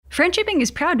Friendshipping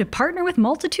is proud to partner with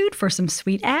Multitude for some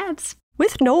sweet ads.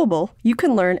 With Knowable, you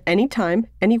can learn anytime,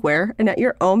 anywhere, and at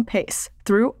your own pace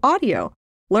through audio.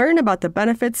 Learn about the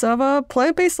benefits of a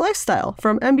plant-based lifestyle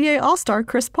from NBA All-Star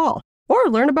Chris Paul. Or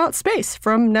learn about space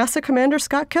from NASA Commander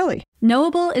Scott Kelly.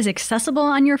 Knowable is accessible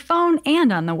on your phone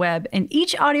and on the web, and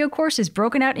each audio course is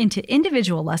broken out into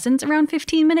individual lessons around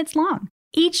 15 minutes long.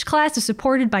 Each class is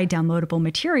supported by downloadable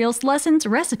materials, lessons,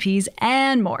 recipes,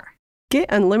 and more. Get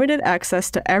unlimited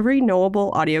access to every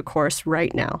Knowable audio course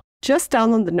right now. Just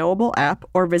download the Knowable app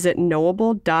or visit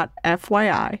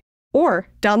knowable.fyi. Or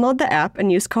download the app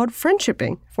and use code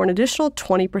FRIENDSHIPPING for an additional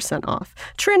 20% off.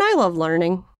 Trin, I love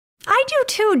learning. I do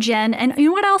too, Jen. And you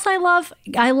know what else I love?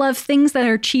 I love things that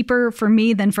are cheaper for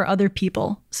me than for other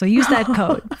people. So use that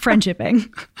code,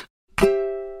 FRIENDSHIPPING.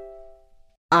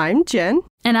 I'm Jen.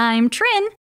 And I'm Trin.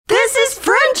 This is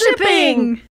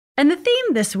Friendshipping! And the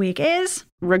theme this week is...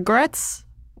 Regrets?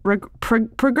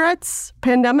 Pregrets?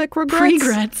 Pandemic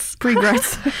regrets?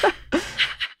 Pregrets.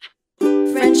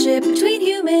 Friendship between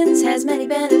humans has many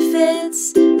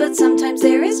benefits, but sometimes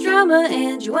there is drama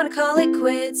and you want to call it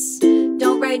quits.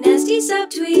 Don't write nasty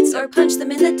subtweets or punch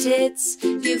them in the tits.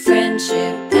 View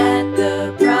friendship at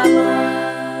the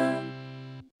problem.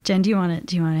 Jen, do you want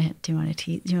to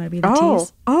be the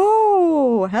tease?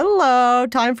 Oh, hello.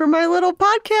 Time for my little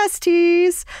podcast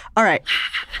tease. All right.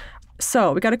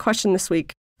 So we got a question this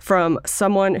week from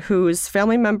someone whose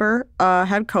family member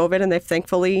had COVID and they've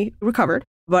thankfully recovered.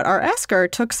 But our asker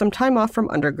took some time off from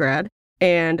undergrad,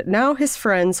 and now his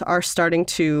friends are starting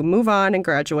to move on and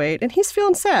graduate, and he's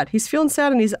feeling sad. He's feeling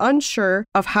sad, and he's unsure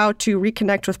of how to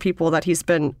reconnect with people that he's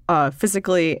been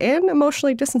physically and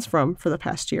emotionally distanced from for the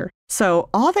past year. So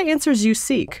all the answers you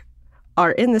seek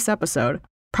are in this episode,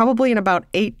 probably in about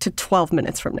 8 to 12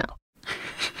 minutes from now.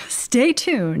 Stay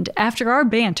tuned after our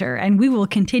banter, and we will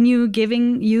continue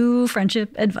giving you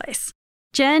friendship advice.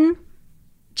 Jen,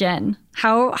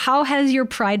 how has your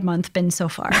Pride Month been so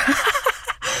far?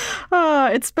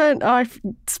 It's been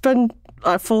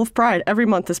full of pride. Every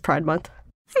month is Pride Month.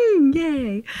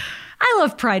 Yay. I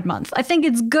love Pride Month. I think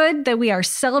it's good that we are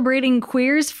celebrating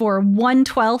queers for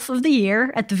 1/12 of the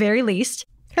year, at the very least.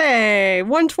 Hey,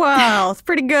 1/12.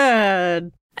 Pretty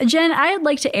good. Jen, I'd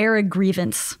like to air a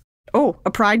grievance. Oh,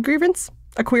 a pride grievance?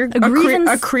 A queer grievance?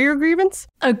 A queer grievance?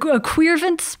 A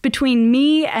queervance between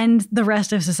me and the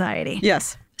rest of society.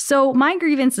 Yes. So my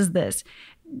grievance is this.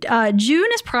 June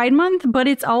is Pride Month, but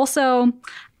it's also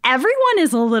everyone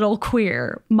is a little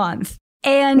queer month.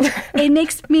 And it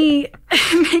makes me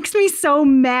so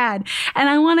mad. And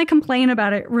I want to complain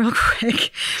about it real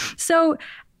quick. So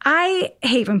I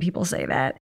hate when people say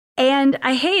that. And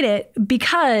I hate it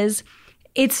because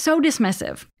it's so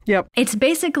dismissive. Yep. It's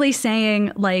basically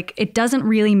saying, like, it doesn't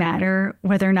really matter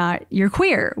whether or not you're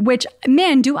queer, which,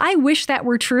 man, do I wish that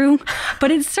were true, but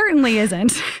it certainly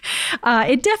isn't.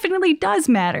 It definitely does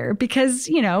matter because,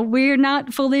 you know, we're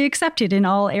not fully accepted in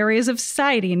all areas of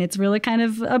society, and it's really kind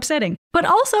of upsetting. But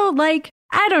also, like,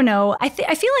 I don't know, I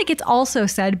feel like it's also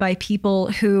said by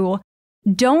people who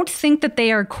don't think that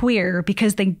they are queer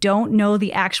because they don't know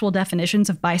the actual definitions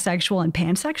of bisexual and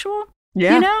pansexual.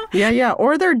 Yeah. You know? Yeah.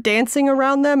 Or they're dancing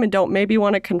around them and don't maybe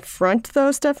want to confront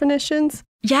those definitions.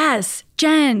 Yes,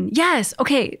 Jen. Yes.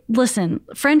 Okay, listen,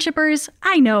 friendshippers,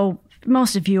 I know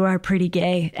most of you are pretty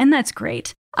gay, and that's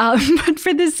great. But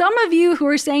for some of you who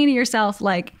are saying to yourself,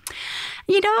 like,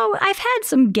 you know, I've had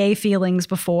some gay feelings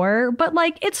before, but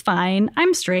like, it's fine.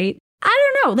 I'm straight.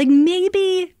 I don't know. Like,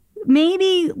 maybe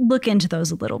look into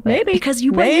those a little bit. Maybe. Because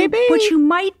what you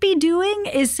might be doing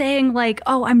is saying like,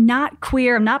 oh, I'm not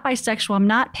queer, I'm not bisexual, I'm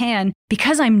not pan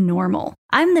because I'm normal.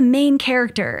 I'm the main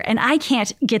character and I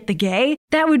can't get the gay.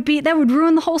 That would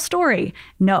ruin the whole story.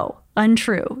 No,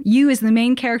 untrue. You as the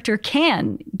main character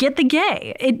can get the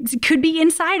gay. It could be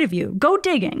inside of you. Go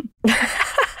digging.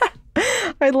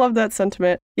 I love that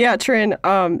sentiment. Yeah, Trin,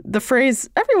 the phrase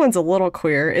 "everyone's a little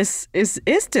queer" is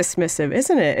dismissive,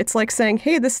 isn't it? It's like saying,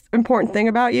 "Hey, this important thing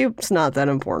about you, it's not that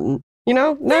important." You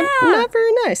know, not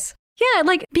very nice. Yeah,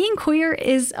 like being queer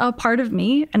is a part of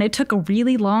me, and it took a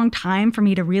really long time for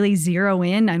me to really zero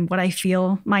in on what I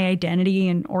feel my identity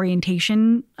and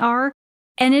orientation are.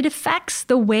 And it affects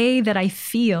the way that I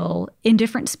feel in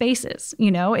different spaces.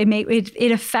 You know,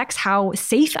 it affects how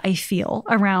safe I feel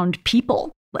around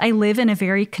people. I live in a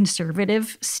very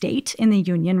conservative state in the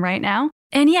union right now.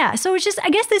 And yeah, so it's just, I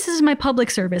guess this is my public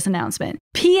service announcement.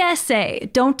 PSA,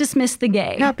 don't dismiss the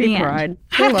gay. Happy Pride.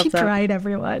 Happy Pride,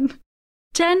 everyone.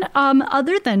 Jen,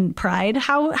 other than Pride,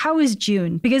 how is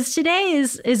June? Because today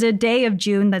is a day of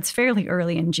June that's fairly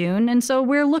early in June. And so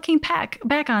we're looking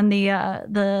back on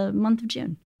the month of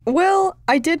June. Well,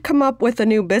 I did come up with a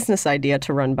new business idea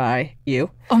to run by you.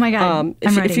 Oh my God,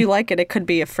 If ready. you like it, it could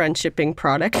be a friendshipping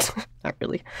product. Not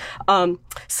really.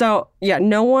 So yeah,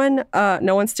 no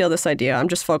one steal this idea. I'm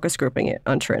just focus grouping it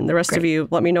on Trin. The rest of you,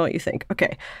 let me know what you think.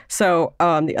 Okay. So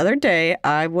the other day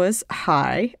I was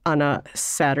high on a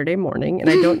Saturday morning, and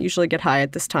I don't usually get high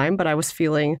at this time, but I was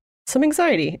feeling some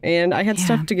anxiety and I had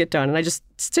stuff to get done and I just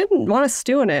didn't want to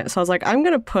stew in it. So I was like, I'm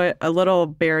going to put a little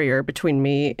barrier between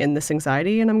me and this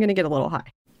anxiety and I'm going to get a little high.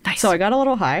 Nice. So I got a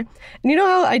little high. And you know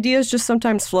how ideas just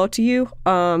sometimes float to you?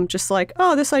 Just like,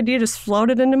 oh, this idea just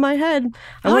floated into my head.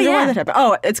 I wonder why that happened.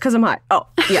 Oh, it's because I'm high. Oh,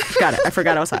 yeah, got it. I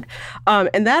forgot I was high.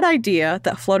 And that idea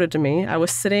that floated to me, I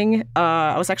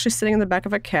was actually sitting in the back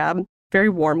of a cab, very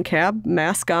warm cab,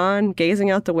 mask on, gazing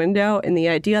out the window. And the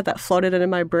idea that floated into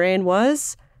my brain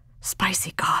was spicy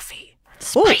coffee.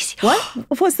 Spicy. Ooh,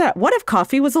 what was that? What if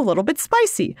coffee was a little bit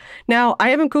spicy? Now, I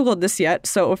haven't Googled this yet,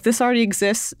 so if this already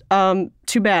exists,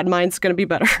 too bad. Mine's going to be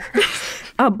better.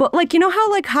 But like, you know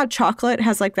how like hot chocolate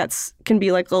has like can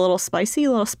be like a little spicy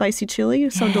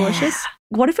chili, so delicious?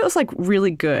 What if it was like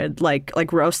really good, like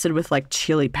roasted with like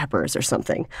chili peppers or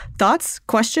something? Thoughts,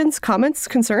 questions, comments,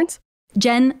 concerns?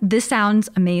 Jen, this sounds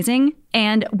amazing.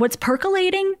 And what's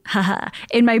percolating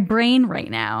in my brain right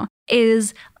now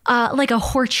is like a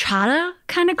horchata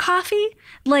kind of coffee,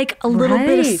 like a little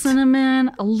bit of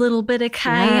cinnamon, a little bit of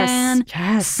cayenne,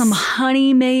 some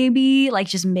honey maybe, like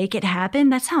just make it happen.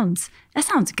 That sounds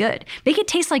good. Make it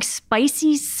taste like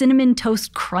spicy cinnamon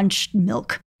toast crunch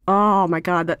milk. Oh my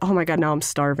God, now I'm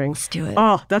starving. Let's do it.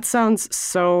 Oh, that sounds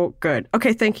so good.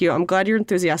 Okay, thank you. I'm glad you're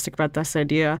enthusiastic about this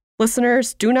idea.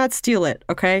 Listeners, do not steal it,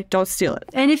 okay? Don't steal it.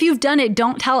 And if you've done it,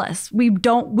 don't tell us. We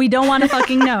don't want to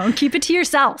fucking know. Keep it to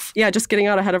yourself. Yeah, just getting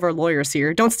out ahead of our lawyers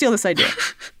here. Don't steal this idea.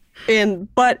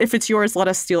 But if it's yours, let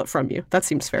us steal it from you. That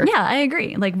seems fair. Yeah, I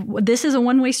agree. Like, this is a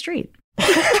one-way street.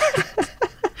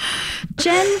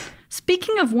 Jen,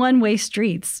 speaking of one-way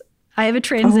streets, I have a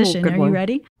transition. Are you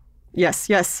ready?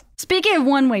 Yes. Speaking of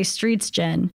one-way streets,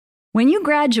 Jen, when you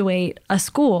graduate a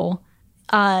school,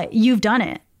 you've done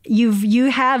it.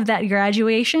 You have that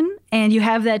graduation and you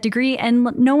have that degree and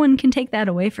no one can take that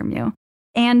away from you.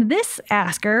 And this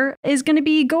asker is going to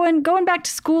be going back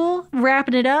to school,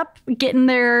 wrapping it up, getting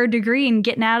their degree and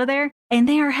getting out of there. And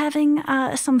they are having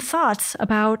some thoughts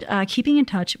about keeping in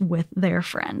touch with their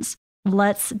friends.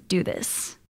 Let's do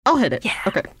this. I'll hit it. Yeah.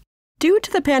 Okay. Due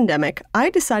to the pandemic, I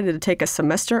decided to take a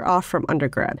semester off from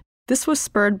undergrad. This was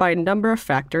spurred by a number of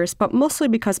factors, but mostly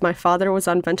because my father was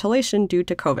on ventilation due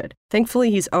to COVID.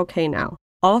 Thankfully, he's okay now.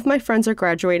 All of my friends are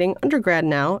graduating undergrad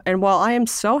now, and while I am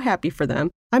so happy for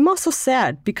them, I'm also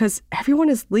sad because everyone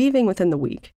is leaving within the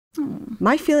week.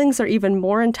 My feelings are even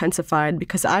more intensified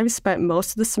because I've spent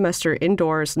most of the semester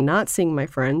indoors not seeing my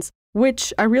friends,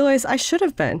 which I realize I should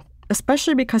have been,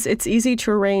 especially because it's easy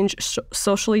to arrange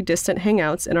socially distant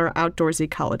hangouts in our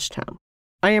outdoorsy college town.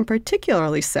 I am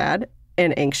particularly sad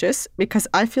and anxious because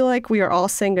I feel like we are all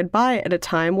saying goodbye at a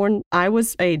time when I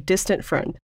was a distant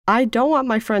friend. I don't want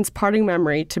my friend's parting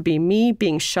memory to be me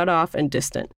being shut off and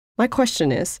distant. My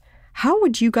question is, how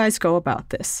would you guys go about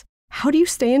this? How do you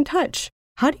stay in touch?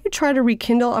 How do you try to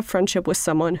rekindle a friendship with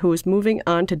someone who is moving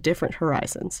on to different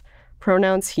horizons?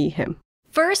 Pronouns he, him.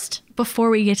 First, before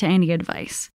we get to any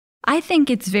advice, I think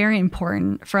it's very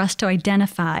important for us to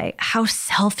identify how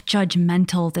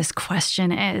self-judgmental this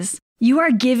question is. You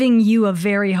are giving you a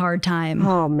very hard time.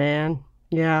 Oh, man.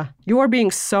 Yeah. You are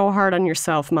being so hard on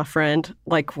yourself, my friend.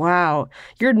 Like, wow.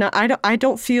 You're not,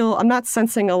 I'm not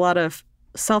sensing a lot of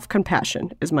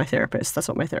self-compassion is my therapist. That's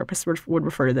what my therapist would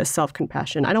refer to this,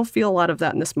 self-compassion. I don't feel a lot of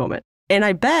that in this moment. And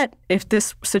I bet if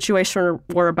this situation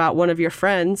were about one of your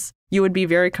friends, you would be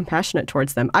very compassionate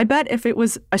towards them. I bet if it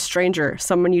was a stranger,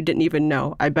 someone you didn't even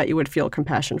know, I bet you would feel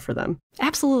compassion for them.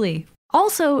 Absolutely.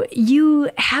 Also, you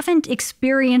haven't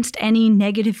experienced any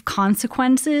negative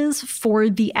consequences for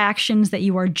the actions that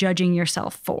you are judging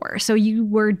yourself for. So you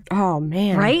were, oh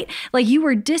man, right? Like you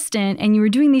were distant and you were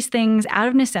doing these things out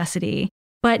of necessity,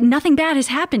 but nothing bad has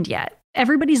happened yet.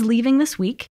 Everybody's leaving this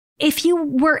week. If you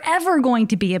were ever going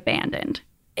to be abandoned,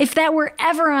 if that were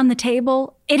ever on the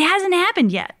table, it hasn't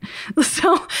happened yet.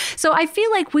 So I feel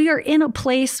like we are in a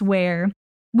place where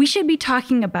we should be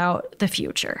talking about the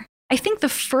future. I think the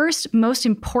first most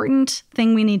important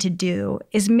thing we need to do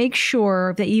is make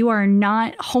sure that you are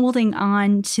not holding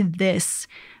on to this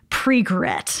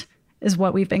regret, is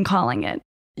what we've been calling it.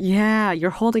 Yeah, you're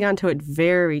holding on to it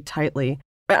very tightly.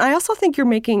 But I also think you're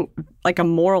making like a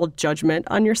moral judgment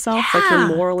on yourself, like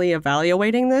you're morally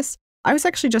evaluating this. I was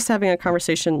actually just having a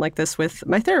conversation like this with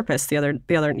my therapist the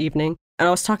other evening. And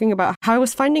I was talking about how I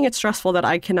was finding it stressful that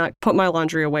I cannot put my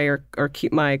laundry away or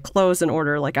keep my clothes in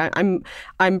order. Like I'm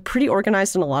pretty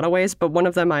organized in a lot of ways, but one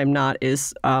of them I'm not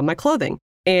is my clothing.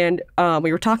 And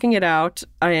we were talking it out,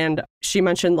 and she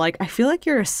mentioned, like, I feel like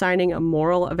you're assigning a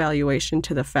moral evaluation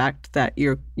to the fact that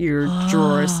your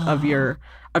drawers of your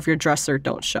dresser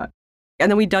don't shut. And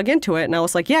then we dug into it, and I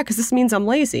was like, yeah, because this means I'm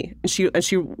lazy. And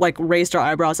she like raised her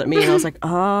eyebrows at me, and I was like,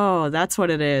 oh, that's what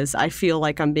it is. I feel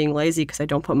like I'm being lazy because I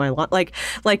don't put my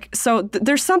so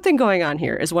there's something going on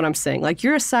here, is what I'm saying. Like,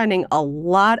 you're assigning a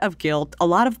lot of guilt, a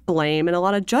lot of blame, and a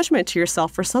lot of judgment to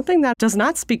yourself for something that does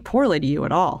not speak poorly to you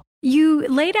at all. You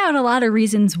laid out a lot of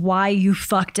reasons why you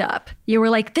fucked up. You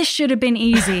were like, this should have been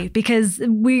easy because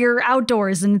we're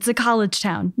outdoors and it's a college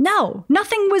town. No,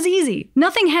 nothing was easy.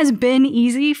 Nothing has been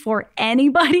easy for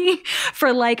anybody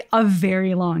for like a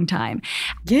very long time.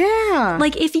 Yeah.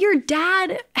 Like, if your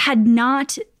dad had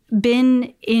not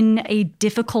been in a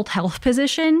difficult health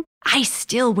position, I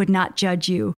still would not judge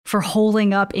you for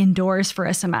holding up indoors for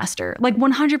a semester. Like,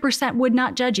 100% would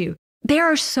not judge you. There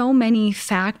are so many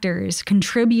factors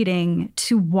contributing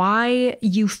to why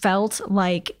you felt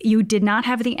like you did not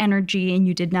have the energy and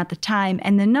you did not the time.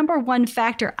 And the number one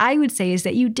factor I would say is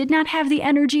that you did not have the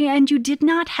energy and you did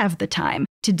not have the time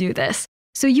to do this.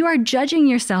 So you are judging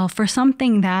yourself for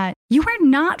something that you are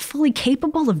not fully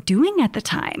capable of doing at the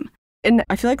time. And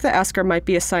I feel like the asker might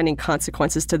be assigning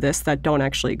consequences to this that don't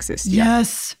actually exist yet.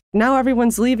 Yes. Now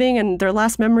everyone's leaving and their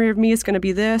last memory of me is going to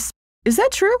be this. Is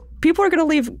that true? People are going to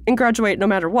leave and graduate no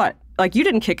matter what. Like, you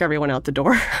didn't kick everyone out the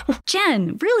door.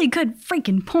 Jen, really good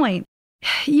freaking point.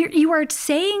 You are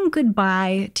saying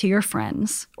goodbye to your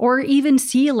friends, or even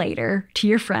see you later to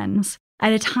your friends,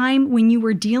 at a time when you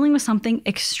were dealing with something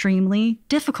extremely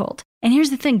difficult. And here's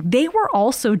the thing, they were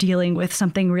also dealing with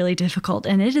something really difficult,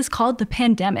 and it is called the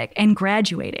pandemic and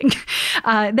graduating.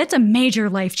 That's a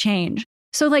major life change.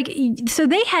 So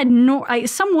they had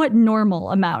somewhat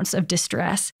normal amounts of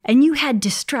distress, and you had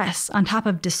distress on top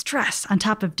of distress on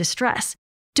top of distress.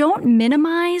 Don't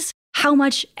minimize how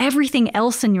much everything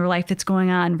else in your life that's going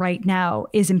on right now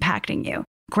is impacting you.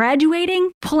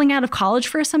 Graduating, pulling out of college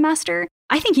for a semester,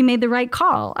 I think you made the right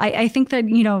call. I think that,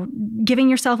 giving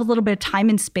yourself a little bit of time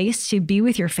and space to be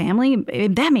with your family,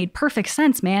 that made perfect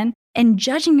sense, man. And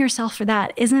judging yourself for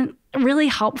that isn't really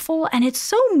helpful, and it's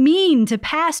so mean to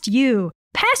past you.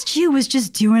 Past you was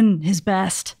just doing his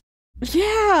best.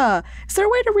 Yeah. Is there a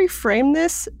way to reframe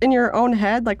this in your own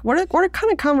head? Like, what kind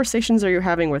of conversations are you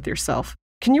having with yourself?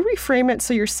 Can you reframe it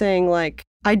so you're saying, like,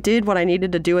 I did what I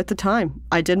needed to do at the time.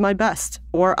 I did my best,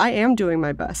 or I am doing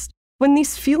my best. When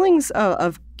these feelings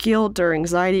of guilt or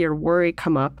anxiety or worry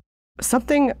come up,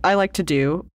 something I like to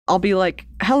do, I'll be like,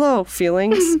 hello,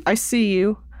 feelings. I see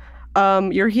you.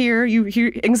 You're here. You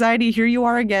hear anxiety. Here you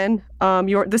are again.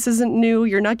 This isn't new.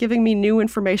 You're not giving me new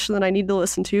information that I need to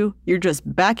listen to. You're just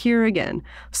back here again.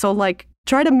 So like,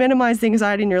 try to minimize the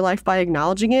anxiety in your life by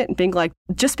acknowledging it and being like,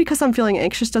 just because I'm feeling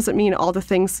anxious doesn't mean all the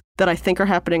things that I think are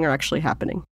happening are actually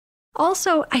happening.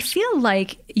 Also, I feel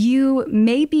like you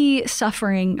may be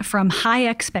suffering from high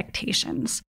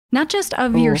expectations, not just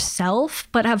of yourself,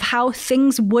 but of how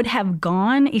things would have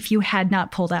gone if you had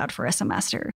not pulled out for a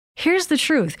semester. Here's the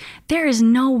truth. There is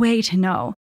no way to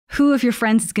know who of your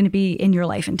friends is going to be in your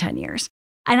life in 10 years.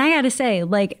 And I got to say,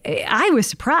 like, I was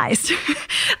surprised.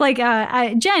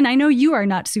 Jen, I know you are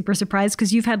not super surprised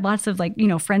because you've had lots of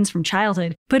friends from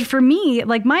childhood. But for me,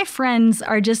 like, my friends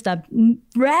are just a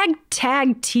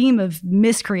ragtag team of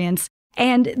miscreants,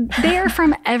 and they are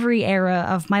from every era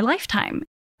of my lifetime.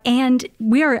 And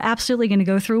we are absolutely going to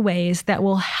go through ways that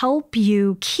will help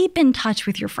you keep in touch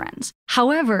with your friends.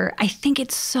 However, I think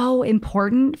it's so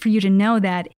important for you to know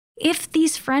that if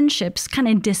these friendships kind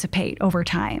of dissipate over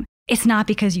time, it's not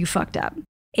because you fucked up.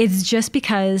 It's just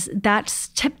because that's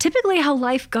typically how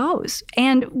life goes.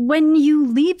 And when you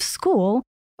leave school,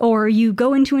 or you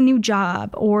go into a new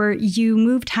job, or you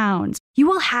move towns, you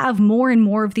will have more and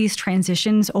more of these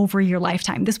transitions over your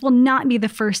lifetime. This will not be the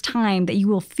first time that you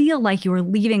will feel like you are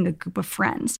leaving a group of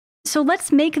friends. So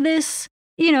let's make this,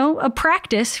 a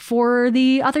practice for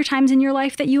the other times in your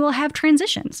life that you will have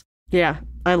transitions. Yeah,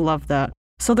 I love that.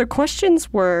 So the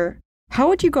questions were, how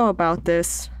would you go about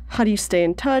this? How do you stay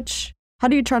in touch? How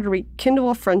do you try to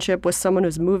rekindle a friendship with someone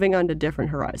who's moving on to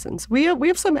different horizons? We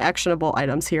have some actionable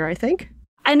items here, I think.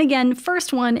 And again,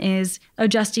 first one is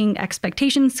adjusting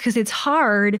expectations, because it's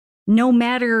hard no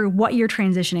matter what you're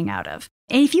transitioning out of.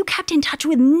 And if you kept in touch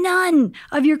with none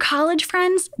of your college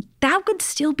friends, that would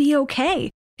still be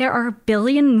okay. There are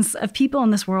billions of people in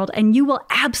this world, and you will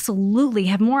absolutely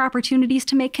have more opportunities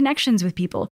to make connections with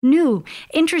people. New,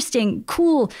 interesting,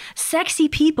 cool, sexy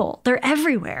people. They're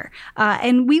everywhere.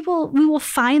 And we will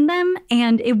find them,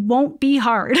 and it won't be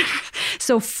hard.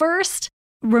 So first,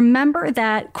 remember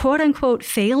that quote unquote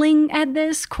failing at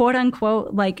this, quote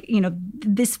unquote,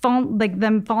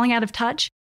 them falling out of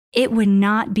touch, it would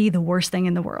not be the worst thing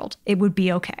in the world. It would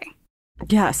be okay.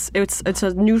 Yes, it's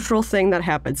a neutral thing that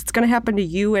happens. It's going to happen to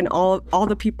you and all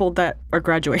the people that are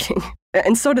graduating.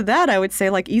 And so to that, I would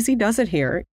say, easy does it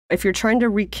here. If you're trying to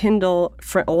rekindle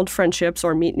old friendships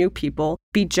or meet new people,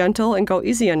 be gentle and go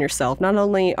easy on yourself. Not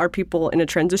only are people in a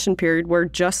transition period, we're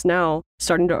just now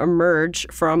starting to emerge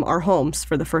from our homes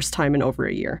for the first time in over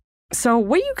a year. So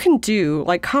what you can do,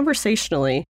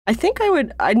 conversationally, I think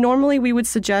we would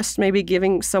suggest maybe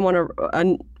giving someone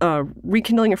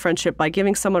rekindling a friendship by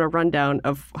giving someone a rundown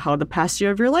of how the past year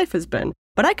of your life has been.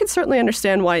 But I can certainly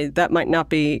understand why that might not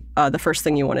be the first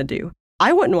thing you want to do.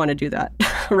 I wouldn't want to do that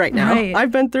right now. Right.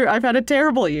 I've had a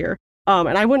terrible year,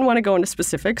 and I wouldn't want to go into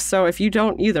specifics. So if you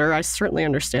don't either, I certainly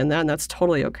understand that, and that's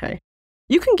totally okay.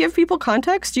 You can give people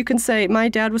context. You can say, my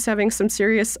dad was having some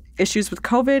serious issues with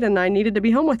COVID and I needed to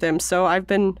be home with him. So I've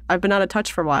been out of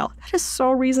touch for a while. That is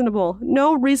so reasonable.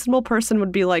 No reasonable person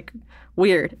would be like,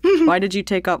 weird. Why did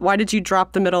you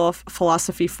drop the middle of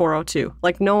philosophy 402?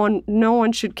 No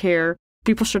one should care.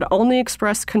 People should only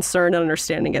express concern and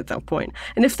understanding at that point.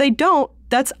 And if they don't,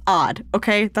 that's odd,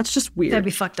 okay? That's just weird. That'd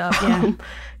be fucked up, yeah.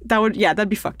 That'd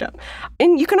be fucked up.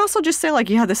 And you can also just say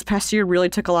this past year really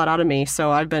took a lot out of me,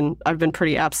 so I've been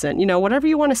pretty absent. Whatever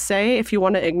you want to say, if you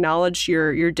want to acknowledge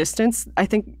your distance, I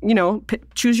think,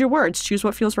 choose your words, choose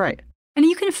what feels right. And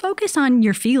you can focus on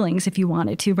your feelings if you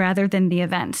wanted to, rather than the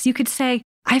events. You could say,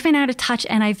 I've been out of touch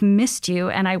and I've missed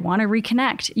you and I want to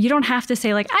reconnect. You don't have to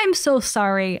say I'm so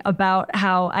sorry about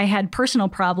how I had personal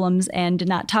problems and did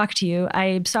not talk to you.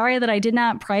 I'm sorry that I did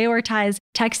not prioritize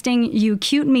texting you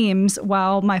cute memes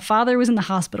while my father was in the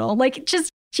hospital.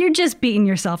 You're just beating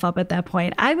yourself up at that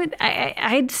point.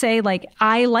 I'd say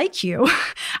I like you.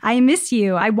 I miss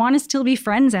you. I want to still be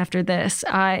friends after this.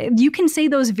 You can say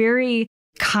those very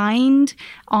kind,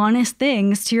 honest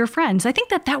things to your friends. I think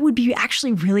that would be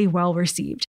actually really well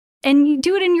received. And you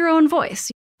do it in your own voice.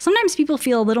 Sometimes people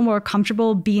feel a little more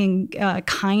comfortable being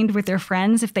kind with their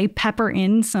friends if they pepper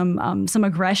in some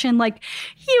aggression,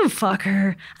 you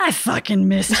fucker, I fucking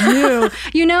missed you.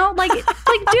 Do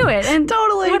it and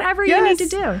totally whatever you need to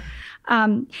do.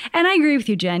 And I agree with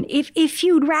you, Jen. If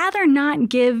you'd rather not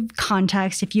give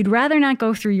context, if you'd rather not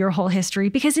go through your whole history,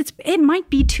 because it might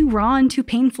be too raw and too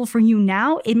painful for you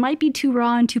now, it might be too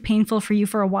raw and too painful for you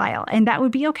for a while, and that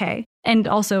would be okay. And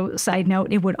also, side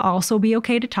note, it would also be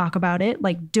okay to talk about it.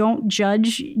 Don't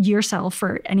judge yourself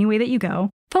for any way that you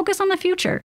go. Focus on the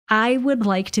future. I would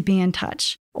like to be in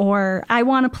touch. Or I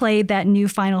want to play that new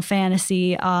Final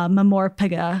Fantasy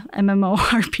MMORPG,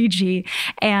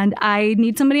 and I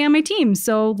need somebody on my team,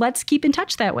 so let's keep in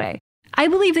touch that way. I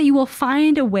believe that you will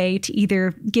find a way to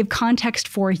either give context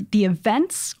for the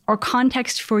events or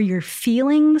context for your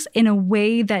feelings in a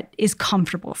way that is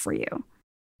comfortable for you.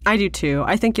 I do too.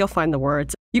 I think you'll find the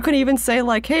words. You can even say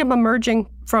hey, I'm emerging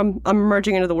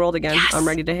into the world again. Yes. I'm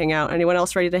ready to hang out. Anyone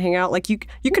else ready to hang out?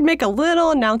 You could make a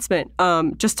little announcement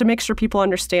just to make sure people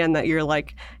understand that you're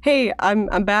hey,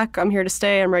 I'm back. I'm here to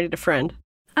stay. I'm ready to friend.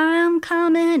 I'm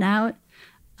coming out.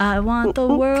 I want the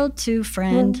world to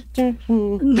friend.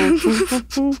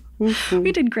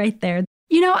 We did great there.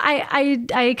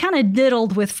 I kind of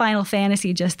diddled with Final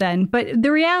Fantasy just then, but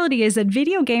the reality is that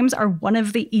video games are one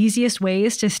of the easiest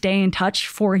ways to stay in touch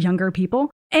for younger people.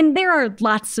 And there are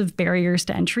lots of barriers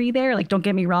to entry there. Don't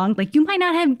get me wrong. You might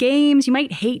not have games. You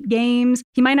might hate games.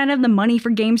 You might not have the money for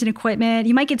games and equipment.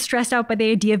 You might get stressed out by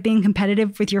the idea of being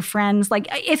competitive with your friends.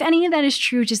 If any of that is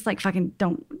true, just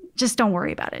don't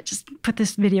worry about it. Just put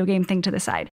this video game thing to the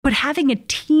side. But having a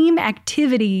team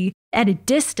activity at a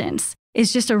distance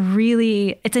is just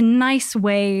it's a nice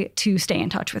way to stay in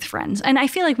touch with friends. And I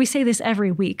feel like we say this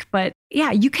every week, but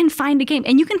yeah, you can find a game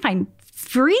and you can find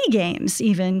free games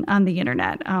even on the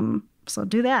internet. So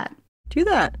do that.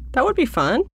 That would be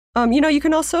fun. You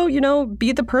can also,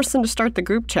 be the person to start the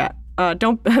group chat.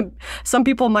 Some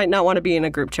people might not want to be in a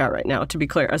group chat right now, to be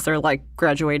clear, as they're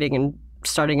graduating and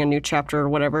starting a new chapter or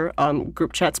whatever.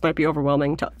 Group chats might be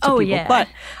overwhelming to people. Yeah.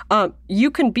 But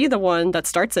you can be the one that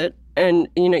starts it. And,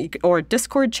 or a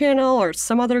Discord channel or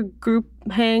some other group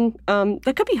hang,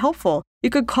 that could be helpful. You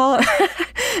could call it,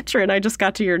 Trin, I just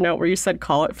got to your note where you said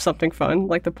call it something fun,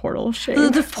 like the Portal of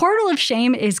Shame. The Portal of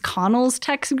Shame is Connell's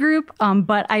text group,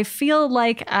 but I feel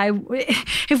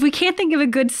if we can't think of a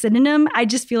good synonym, I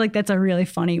just feel like that's a really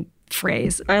funny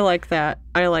phrase. I like that.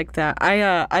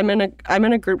 I'm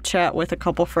in a group chat with a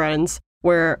couple friends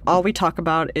where all we talk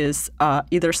about is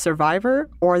either Survivor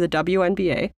or the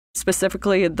WNBA.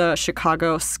 Specifically, the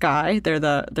Chicago Sky. They're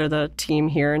the team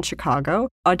here in Chicago.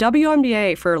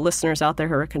 WNBA, for listeners out there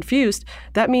who are confused,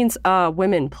 that means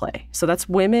women play. So that's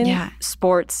women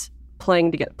sports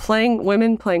playing together,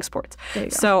 women playing sports.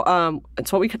 So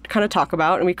it's what we kind of talk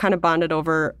about, and we kind of bonded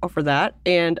over that.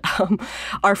 And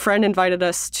our friend invited the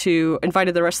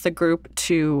rest of the group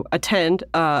to attend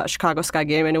a Chicago Sky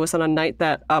game, and it was on a night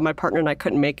that my partner and I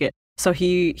couldn't make it. So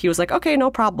he was like, okay, no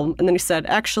problem. And then he said,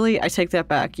 actually, I take that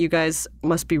back. You guys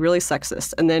must be really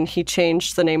sexist. And then he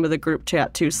changed the name of the group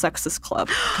chat to Sexist Club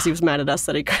because he was mad at us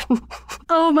that he couldn't.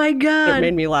 Oh, my God. It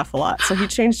made me laugh a lot. So he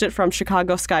changed it from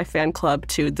Chicago Sky Fan Club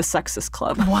to the Sexist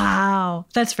Club. Wow.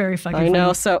 That's very fucking funny. I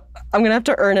know. So I'm going to have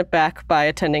to earn it back by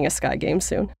attending a Sky game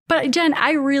soon. But Jen,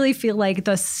 I really feel like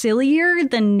the sillier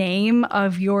the name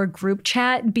of your group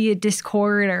chat, be it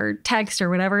Discord or text or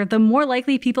whatever, the more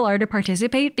likely people are to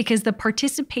participate because the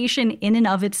participation in and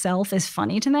of itself is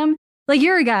funny to them. Like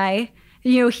you're a guy,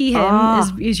 he,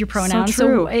 him is your pronoun.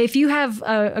 So if you have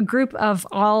a group of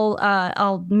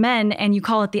all men and you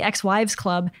call it the ex-wives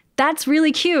club, that's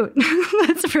really cute.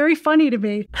 That's very funny to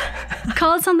me.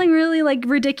 Call it something really like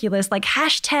ridiculous, like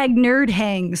hashtag nerd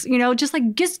hangs, just get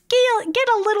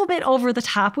a little bit over the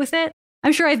top with it.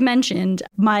 I'm sure I've mentioned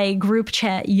my group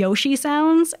chat Yoshi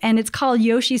Sounds, and it's called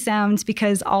Yoshi Sounds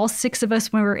because all 6 of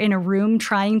us were in a room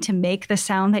trying to make the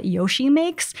sound that Yoshi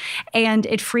makes, and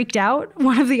it freaked out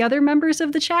one of the other members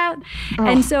of the chat.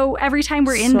 And so every time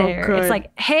we're in there, it's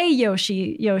like, hey,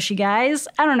 Yoshi guys.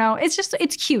 I don't know.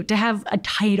 It's cute to have a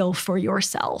title for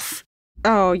yourself.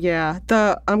 Oh, yeah.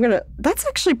 That's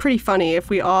actually pretty funny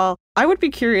I would be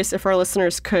curious if our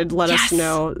listeners could let us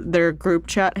know their group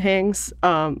chat hangs,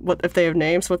 if they have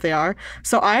names, what they are.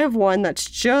 So I have one that's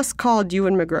just called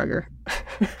Ewan McGregor.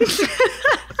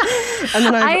 And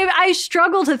then I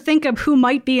struggle to think of who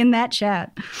might be in that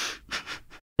chat.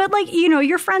 But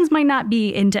your friends might not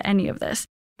be into any of this.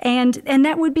 And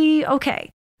that would be okay.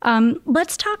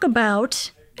 Let's talk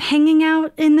about hanging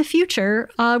out in the future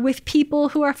with people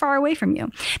who are far away from you.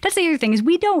 That's the other thing is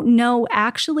we don't know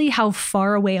actually how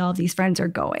far away all of these friends are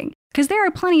going. Because there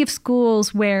are plenty of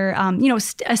schools where,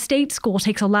 a state school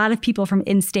takes a lot of people from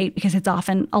in-state because it's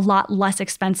often a lot less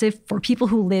expensive for people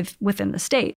who live within the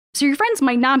state. So your friends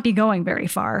might not be going very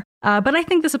far. But I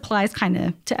think this applies kind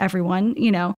of to everyone,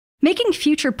 Making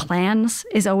future plans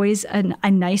is always a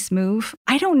nice move.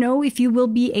 I don't know if you will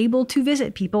be able to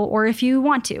visit people or if you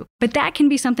want to, but that can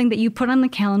be something that you put on the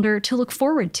calendar to look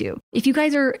forward to. If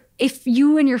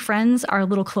you and your friends are a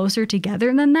little closer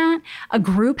together than that, a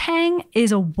group hang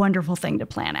is a wonderful thing to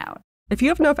plan out. If you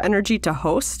have enough energy to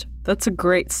host, that's a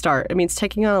great start. It means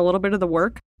taking on a little bit of the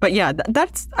work. But yeah,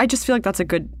 I just feel like that's a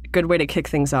good way to kick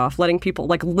things off. Letting people,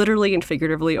 like literally and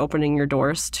figuratively opening your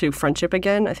doors to friendship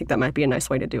again. I think that might be a nice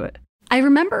way to do it. I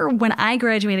remember when I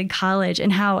graduated college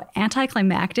and how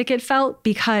anticlimactic it felt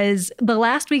because the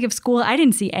last week of school, I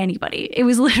didn't see anybody. It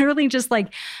was literally just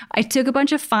like I took a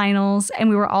bunch of finals and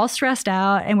we were all stressed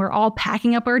out and we're all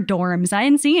packing up our dorms. I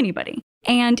didn't see anybody.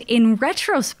 And in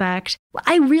retrospect,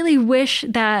 I really wish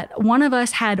that one of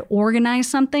us had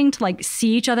organized something to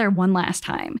see each other one last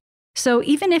time. So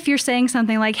even if you're saying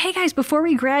something like, hey guys, before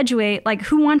we graduate,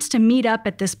 who wants to meet up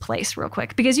at this place real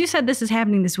quick? Because you said this is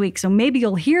happening this week, so maybe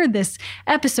you'll hear this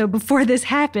episode before this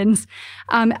happens.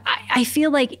 I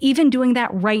feel like even doing that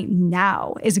right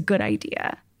now is a good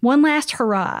idea. One last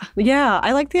hurrah. Yeah,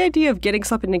 I like the idea of getting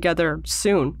something together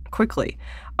soon, quickly.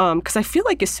 Because I feel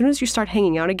like as soon as you start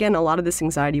hanging out again, a lot of this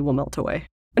anxiety will melt away.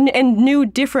 And new,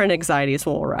 different anxieties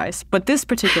will arise. But this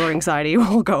particular anxiety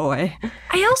will go away.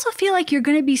 I also feel like you're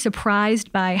going to be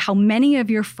surprised by how many of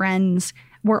your friends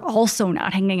were also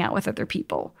not hanging out with other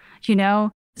people.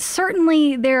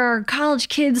 Certainly there are college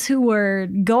kids who were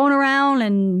going around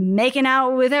and making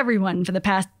out with everyone for the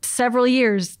past several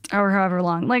years or however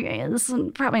long. This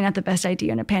is probably not the best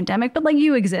idea in a pandemic, but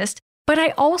you exist. But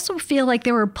I also feel like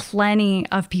there were plenty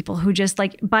of people who just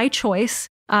by choice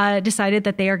decided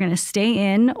that they are going to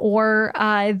stay in or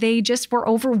they just were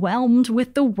overwhelmed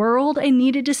with the world and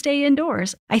needed to stay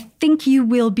indoors. I think you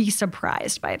will be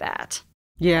surprised by that.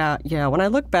 Yeah. When I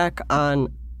look back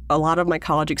on a lot of my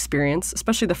college experience,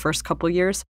 especially the first couple of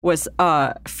years, was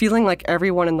feeling like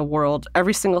everyone in the world,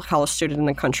 every single college student in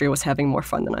the country was having more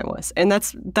fun than I was. And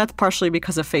that's partially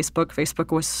because of Facebook.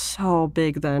 Facebook was so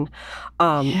big then.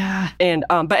 And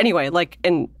but anyway,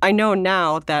 and I know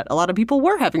now that a lot of people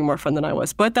were having more fun than I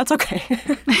was, but that's okay.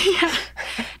 Yeah.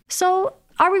 So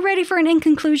are we ready for an in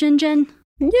conclusion, Jen?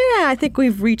 Yeah, I think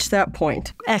we've reached that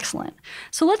point. Excellent.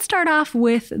 So let's start off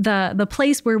with the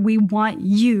place where we want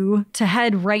you to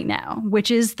head right now,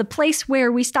 which is the place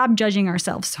where we stop judging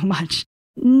ourselves so much.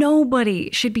 Nobody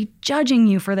should be judging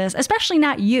you for this, especially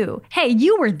not you. Hey,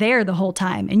 you were there the whole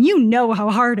time and you know how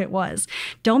hard it was.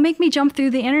 Don't make me jump through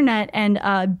the internet and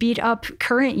beat up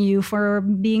current you for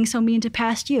being so mean to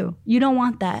past you. You don't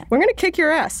want that. We're going to kick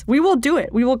your ass. We will do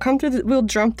it. We will we'll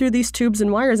jump through these tubes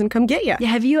and wires and come get you. Yeah,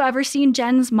 have you ever seen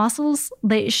Jen's muscles?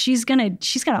 She's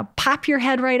gonna pop your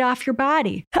head right off your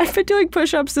body. I've been doing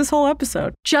push-ups this whole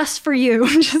episode. Just for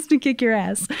you, just to kick your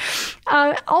ass.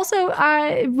 Also,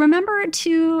 remember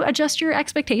to adjust your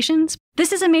expectations.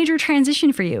 This is a major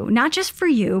transition for you, not just for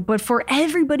you, but for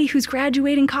everybody who's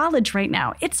graduating college right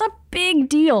now. It's a big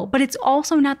deal, but it's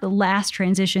also not the last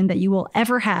transition that you will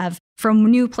ever have from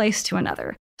new place to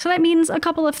another. So that means a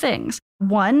couple of things.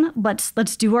 One,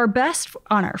 let's do our best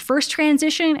on our first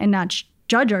transition and not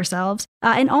judge ourselves.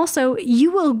 And also,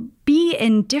 you will be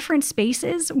in different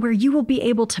spaces where you will be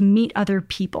able to meet other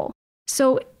people.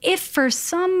 So if for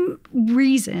some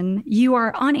reason you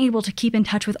are unable to keep in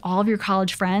touch with all of your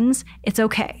college friends, it's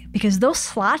okay, because those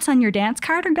slots on your dance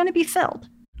card are going to be filled.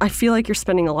 I feel like you're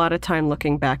spending a lot of time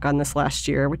looking back on this last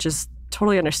year, which is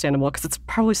totally understandable because it's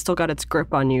probably still got its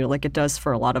grip on you like it does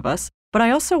for a lot of us. But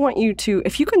I also want you to,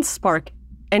 if you can spark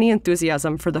any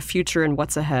enthusiasm for the future and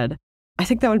what's ahead, I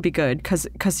think that would be good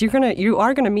because you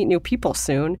are gonna meet new people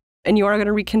soon and you are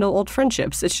gonna rekindle old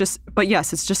friendships. It's just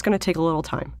gonna take a little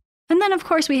time. And then, of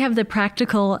course, we have the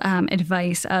practical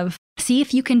advice of see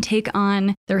if you can take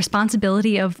on the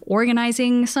responsibility of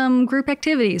organizing some group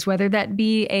activities, whether that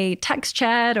be a text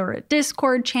chat or a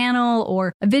Discord channel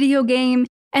or a video game.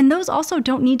 And those also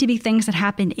don't need to be things that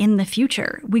happen in the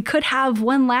future. We could have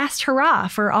one last hurrah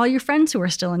for all your friends who are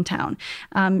still in town.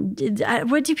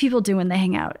 What do people do when they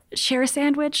hang out? Share a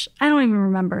sandwich? I don't even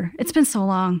remember. It's been so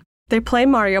long. They play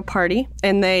Mario Party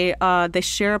and they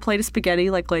share a plate of spaghetti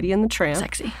like Lady and the Tramp.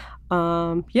 Sexy.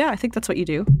 Yeah, I think that's what you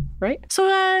do, right? So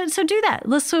do that.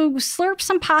 Let's slurp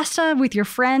some pasta with your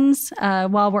friends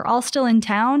while we're all still in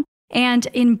town and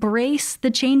embrace the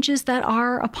changes that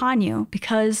are upon you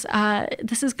because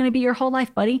this is going to be your whole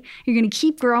life, buddy. You're going to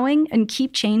keep growing and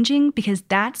keep changing because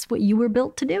that's what you were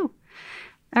built to do.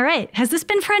 All right. Has this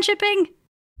been Friendshipping?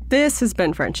 This has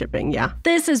been Friendshipping, yeah.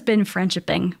 This has been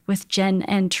Friendshipping with Jen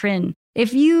and Trin.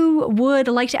 If you would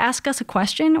like to ask us a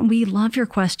question, we love your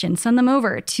questions. Send them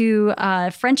over to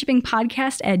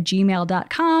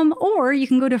friendshippingpodcast@gmail.com, or you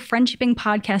can go to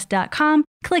friendshippingpodcast.com,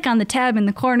 click on the tab in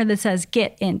the corner that says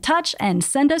Get in Touch, and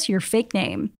send us your fake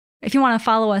name. If you want to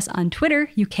follow us on Twitter,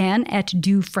 you can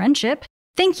 @DoFriendship.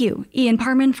 Thank you, Ian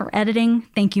Parman, for editing.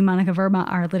 Thank you, Monica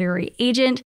Verma, our literary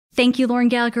agent. Thank you, Lauren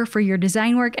Gallagher, for your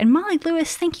design work. And Molly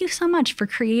Lewis, thank you so much for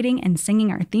creating and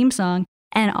singing our theme song.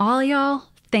 And all y'all,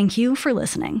 thank you for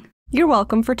listening. You're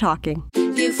welcome for talking.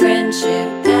 View friendship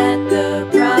at the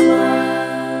problem.